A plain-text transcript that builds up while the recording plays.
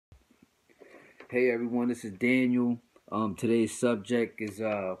Hey everyone, this is Daniel. Today's subject is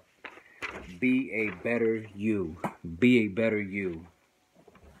be a better you. Be a better you.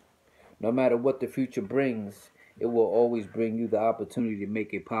 No matter what the future brings, it will always bring you the opportunity to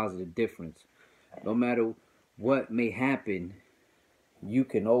make a positive difference. No matter what may happen, you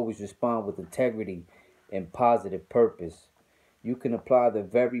can always respond with integrity and positive purpose. You can apply the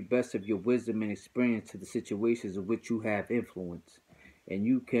very best of your wisdom and experience to the situations in which you have influence, and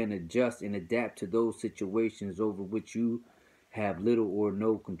you can adjust and adapt to those situations over which you have little or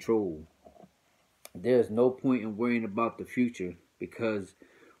no control. There's no point in worrying about the future because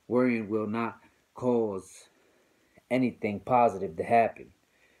worrying will not cause anything positive to happen.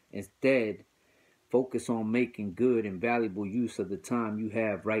 Instead, focus on making good and valuable use of the time you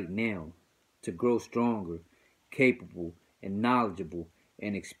have right now to grow stronger, capable, and knowledgeable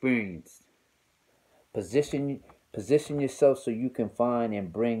and experienced. Position position yourself so you can find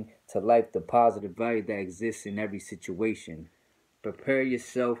and bring to life the positive value that exists in every situation. Prepare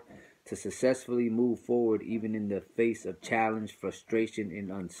yourself to successfully move forward even in the face of challenge, frustration,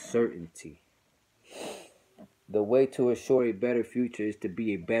 and uncertainty. The way to assure a better future is to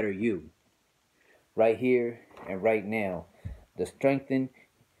be a better you, right here and right now. The strengthen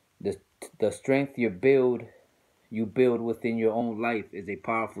the, the strength you build within your own life is a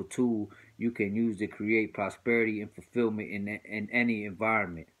powerful tool you can use to create prosperity and fulfillment in any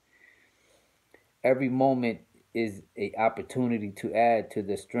environment. Every moment is an opportunity to add to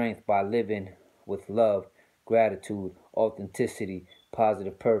the strength by living with love, gratitude, authenticity,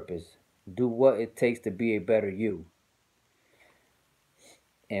 positive purpose. Do what it takes to be a better you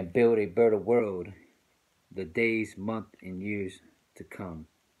and build a better world the days, months, and years to come.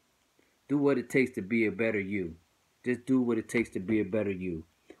 Do what it takes to be a better you. Just do what it takes to be a better you.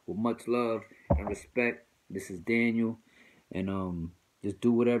 With much love and respect, this is Daniel, and just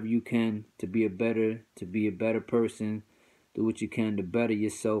do whatever you can to be a better person. Do what you can to better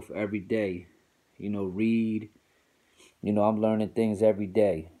yourself every day. Read. I'm learning things every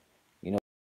day.